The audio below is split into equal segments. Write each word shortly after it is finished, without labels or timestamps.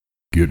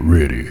Get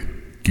ready.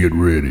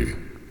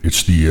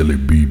 It's the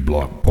EllieB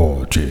block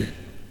party.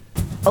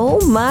 Oh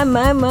my.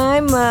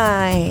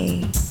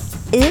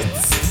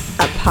 It's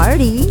a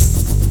party.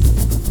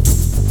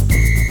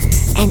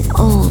 An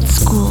old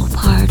school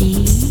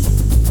party.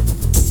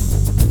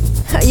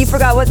 You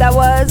forgot what that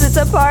was? It's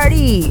a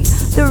party.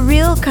 The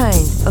real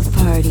kind of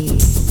party.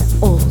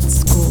 Old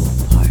school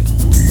party.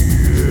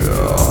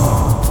 Yeah.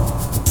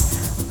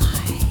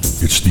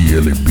 It's the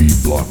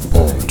EllieB block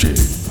party.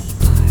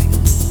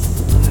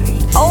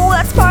 Oh,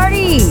 let's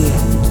party!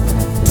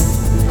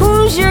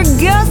 Who's your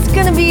guest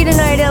gonna be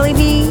tonight,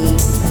 EllieB?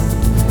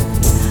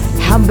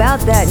 How about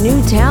that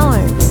new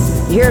talent?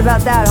 You hear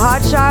about that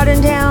hot shot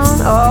in town?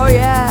 Oh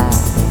yeah,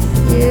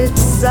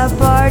 it's a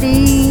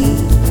party.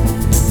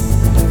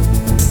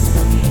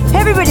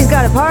 Everybody's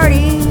got a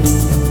party.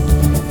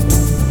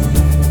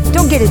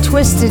 Don't get it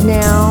twisted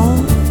now.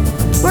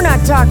 We're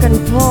not talking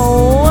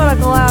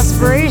political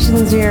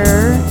aspirations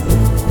here.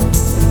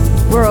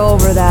 We're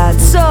over that.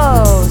 So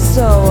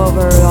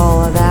over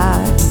all of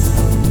that.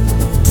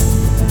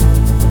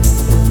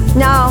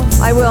 Now,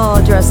 I will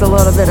address a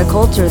little bit of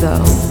culture,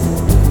 though,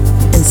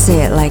 and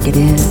say it like it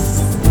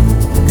is.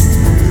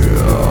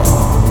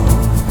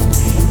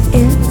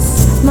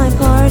 It's my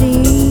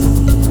party.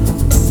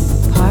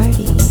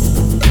 Party.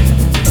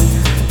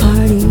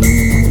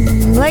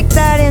 Like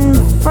that in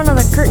front of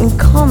the curtain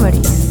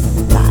comedy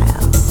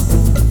style.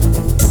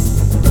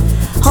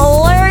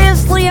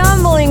 Hilariously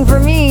humbling for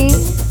me.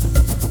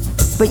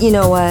 But you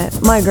know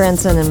what? My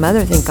grandson and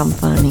mother think I'm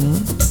funny.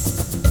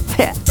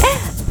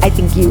 I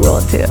think you will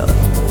too.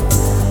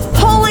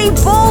 Holy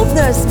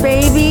boldness,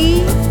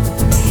 baby!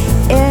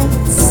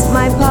 It's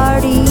my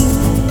party.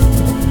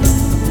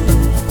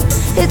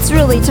 It's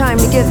really time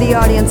to give the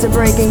audience a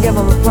break and give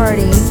them a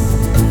party.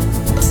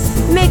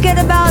 Make it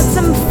about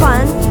some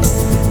fun.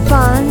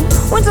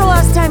 When's the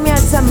last time you had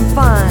some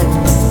fun?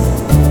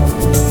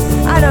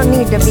 I don't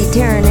need to be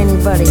tearing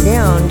anybody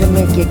down to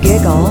make you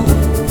giggle.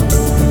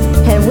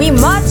 And we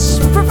much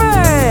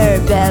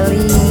prefer better